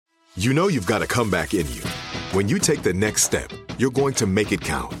You know you've got a comeback in you. When you take the next step, you're going to make it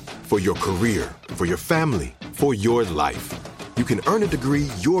count for your career, for your family, for your life. You can earn a degree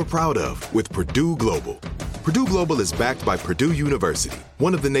you're proud of with Purdue Global. Purdue Global is backed by Purdue University,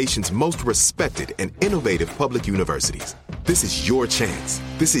 one of the nation's most respected and innovative public universities. This is your chance.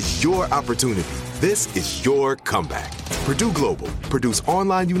 This is your opportunity. This is your comeback. Purdue Global, Purdue's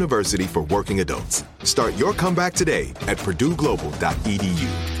online university for working adults. Start your comeback today at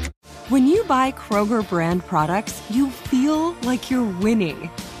purdueglobal.edu. When you buy Kroger brand products, you feel like you're winning.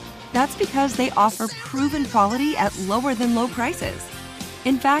 That's because they offer proven quality at lower than low prices.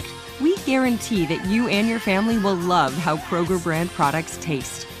 In fact, we guarantee that you and your family will love how Kroger brand products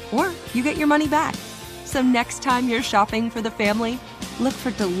taste, or you get your money back. So next time you're shopping for the family, look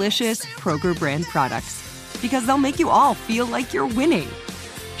for delicious Kroger brand products, because they'll make you all feel like you're winning.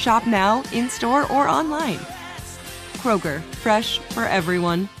 Shop now, in-store, or online. Kroger, fresh for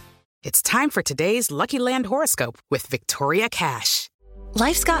everyone. It's time for today's Lucky Land horoscope with Victoria Cash.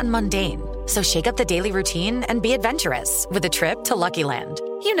 Life's gotten mundane, so shake up the daily routine and be adventurous with a trip to Lucky Land.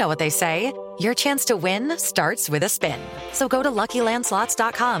 You know what they say, your chance to win starts with a spin. So go to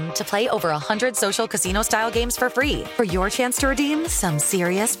LuckyLandSlots.com to play over 100 social casino-style games for free for your chance to redeem some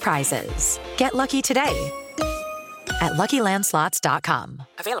serious prizes. Get lucky today at LuckyLandSlots.com.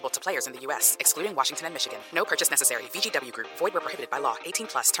 Available to players in the U.S., excluding Washington and Michigan. No purchase necessary. VGW Group. Void where prohibited by law.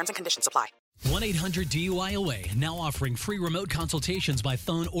 18+. Terms and conditions apply. 1-800-DUI-OA now offering free remote consultations by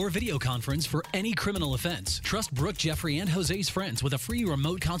phone or video conference for any criminal offense. Trust Brooke, Jeffrey, and Jose's friends with a free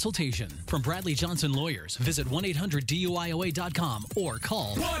remote consultation. From Bradley Johnson Lawyers, visit 1-800-DUIOA.com or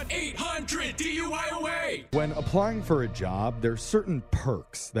call 1-800-DUIOA. When applying for a job, there's certain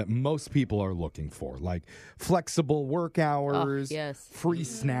perks that most people are looking for, like flexible work hours, free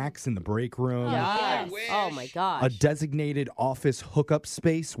snacks in the break room, Oh my gosh. a designated office hookup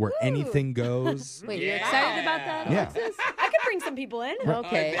space where anything goes. Wait, you're excited about that, Yeah. Alexis? I could bring some people in.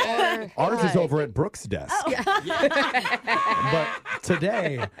 Okay. Ours is over at Brooke's desk. But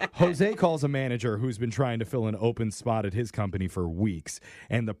today, Jose calls a manager who's been trying to fill an open spot at his company for weeks.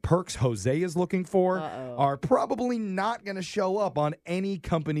 And the perks Jose is looking for are probably not going to show up on any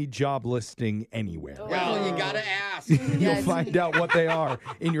company job listing anywhere. Well, you gotta ask. You'll find out what they are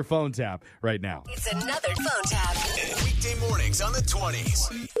in your phone tap right now. It's another phone tap. Weekday mornings on the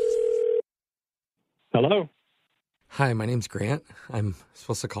 20s. Hello. Hi, my name's Grant. I'm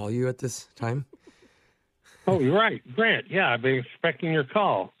supposed to call you at this time. Oh, you're right. Grant, yeah, I've been expecting your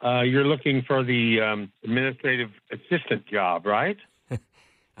call. You're looking for the administrative assistant job, right?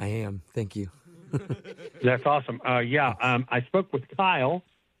 I am. Thank you. That's awesome. I spoke with Kyle,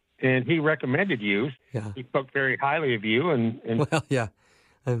 and he recommended you. Yeah. He spoke very highly of you. And Well, yeah,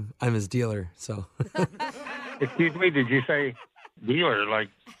 I'm his dealer, so. Excuse me, did you say dealer? Like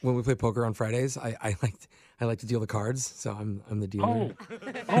when we play poker on Fridays, I like to deal the cards, so I'm the dealer.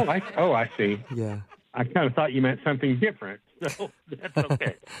 I see. Yeah. I kind of thought you meant something different, so that's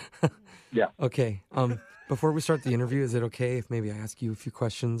okay. Yeah. Okay. Before we start the interview, is it okay if maybe I ask you a few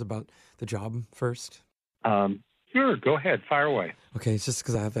questions about the job first? Sure. Go ahead. Fire away. Okay. It's just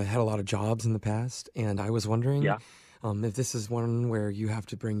because I've had a lot of jobs in the past, and I was wondering if this is one where you have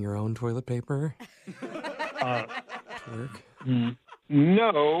to bring your own toilet paper to work.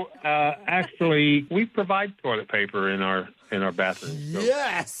 No, actually, we provide toilet paper in our bathroom. So.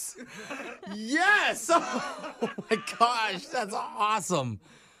 Yes! Yes! Oh my gosh, that's awesome.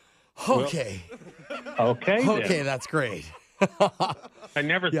 Okay. Okay. Okay, that's great. I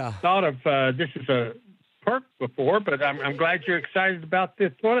never thought of this as a perk before, but I'm glad you're excited about the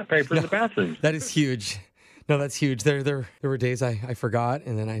toilet paper in the bathroom. That is huge. No, that's huge. There were days I forgot,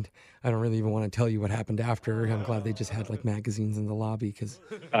 and then I don't really even want to tell you what happened after. I'm glad they just had like magazines in the lobby because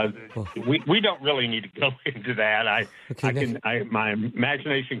we don't really need to go into that. My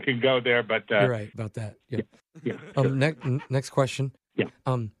imagination can go there, but you're right about that. Yeah. Next question. Yeah.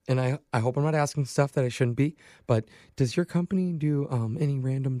 And I hope I'm not asking stuff that I shouldn't be, but does your company do any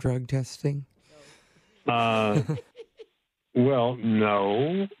random drug testing? Well,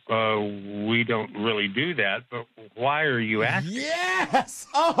 no, we don't really do that, but why are you asking? Yes!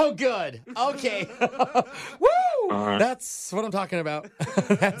 Oh, good. Okay. Woo! That's what I'm talking about.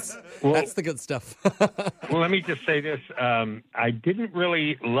 That's the good stuff. Well, let me just say this. I didn't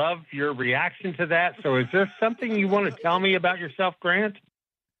really love your reaction to that, so is there something you want to tell me about yourself, Grant?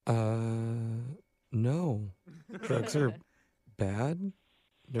 No. Drugs are bad.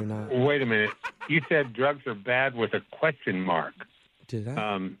 They're not. Wait a minute. You said drugs are bad with a question mark. Did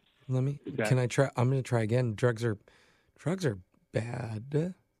I? Let me. Can I try? I'm going to try again. Drugs are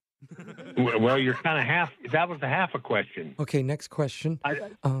bad. Well, you're kind of half. That was a half a question. Okay, next question.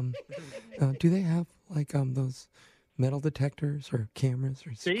 Do they have like those metal detectors or cameras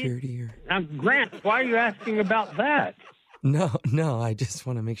or security? Or Now, Grant, why are you asking about that? No. I just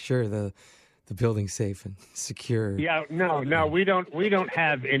want to make sure the building's safe and secure. Yeah, no, we don't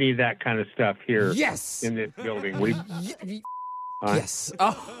have any of that kind of stuff here. Yes. In this building, Yes.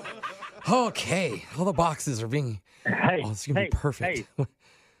 Oh, okay. All the boxes are being. It's gonna be perfect.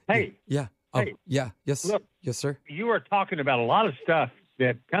 Hey. Yeah. Oh, yeah. Yes. Look, yes, sir. You are talking about a lot of stuff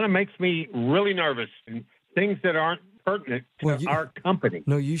that kind of makes me really nervous and things that aren't pertinent to our company.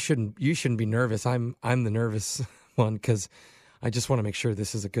 No, you shouldn't. You shouldn't be nervous. I'm the nervous one because I just want to make sure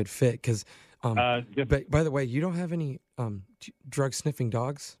this is a good fit. Because, but by the way, you don't have any drug sniffing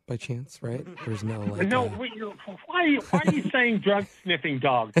dogs by chance, right? There's no. Like, no. Why are you saying drug sniffing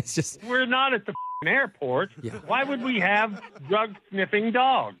dogs? It's just we're not at the airport. Yeah. Why would we have drug sniffing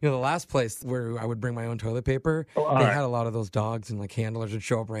dogs? You know, the last place where I would bring my own toilet paper, they had a lot of those dogs, and like handlers would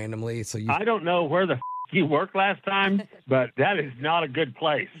show up randomly. So I don't know where the you worked last time, but that is not a good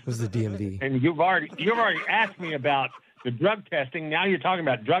place. It was the DMV. And you've already asked me about the drug testing. Now you're talking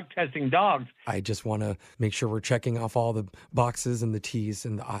about drug testing dogs. I just want to make sure we're checking off all the boxes and the T's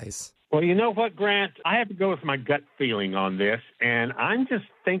and the I's. Well, you know what, Grant? I have to go with my gut feeling on this, and I'm just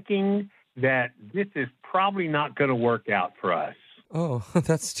thinking that this is probably not going to work out for us. Oh,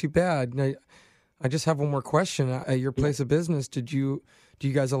 that's too bad. I just have one more question. At your place of business, do you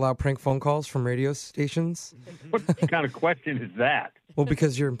guys allow prank phone calls from radio stations? What kind of question is that? Well,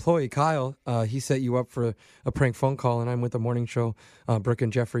 because your employee, Kyle, he set you up for a prank phone call, and I'm with the morning show, Brooke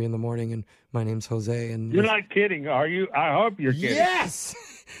and Jeffrey in the morning, and my name's Jose. And you're not kidding, are you? I hope you're kidding. Yes!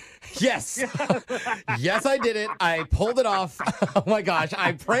 Yes. Yes, I did it. I pulled it off. Oh, my gosh.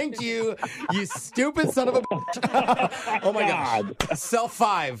 I pranked you, you stupid son of a bitch. Oh, my gosh. Cell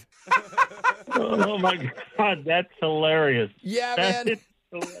 5. Oh, my God. That's hilarious. Yeah, man.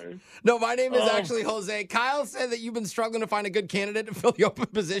 No, my name is actually Jose. Kyle said that you've been struggling to find a good candidate to fill the open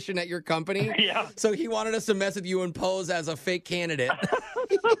position at your company. Yeah. So he wanted us to mess with you and pose as a fake candidate.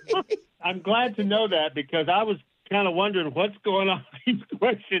 I'm glad to know that because I was kind of wondering what's going on with these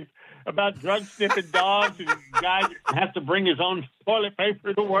questions about drug sniffing dogs and guy has to bring his own toilet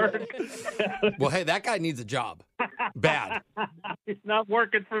paper to work. Well, hey, that guy needs a job. Bad. It's not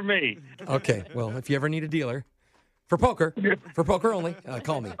working for me. Okay, well, if you ever need a dealer for poker only,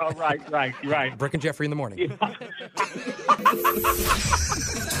 call me. Oh, right. Brooke and Jeffrey in the morning. Wake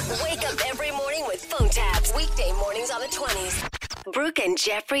up every morning with phone taps. Weekday mornings on the 20s. Brooke and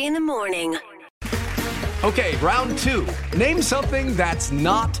Jeffrey in the morning. Okay, round 2. Name something that's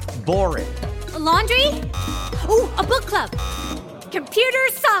not boring. A laundry? Ooh, a book club. Computer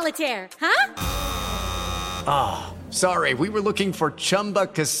solitaire, huh? Ah, sorry, we were looking for Chumba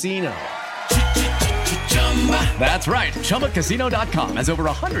Casino. That's right, ChumbaCasino.com has over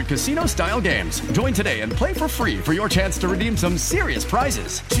 100 casino-style games. Join today and play for free for your chance to redeem some serious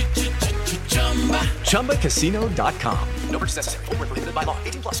prizes. ChumbaCasino.com. No purchase necessary. Void where prohibited by law.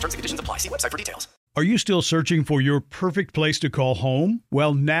 18+. Terms and conditions apply. See website for details. Are you still searching for your perfect place to call home?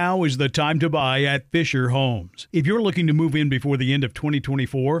 Well, now is the time to buy at Fisher Homes. If you're looking to move in before the end of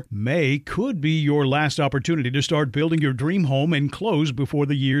 2024, May could be your last opportunity to start building your dream home and close before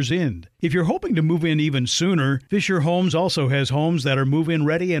the year's end. If you're hoping to move in even sooner, Fisher Homes also has homes that are move-in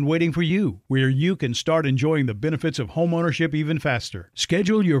ready and waiting for you, where you can start enjoying the benefits of homeownership even faster.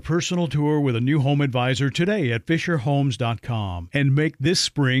 Schedule your personal tour with a new home advisor today at FisherHomes.com and make this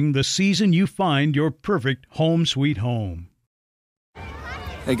spring the season you find your perfect home sweet home.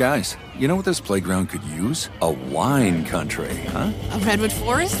 Hey guys, you know what this playground could use? A wine country, huh? A redwood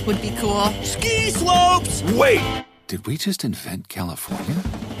forest would be cool. Ski slopes! Wait! Did we just invent California?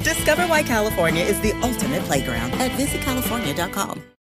 Discover why California is the ultimate playground at visitcalifornia.com.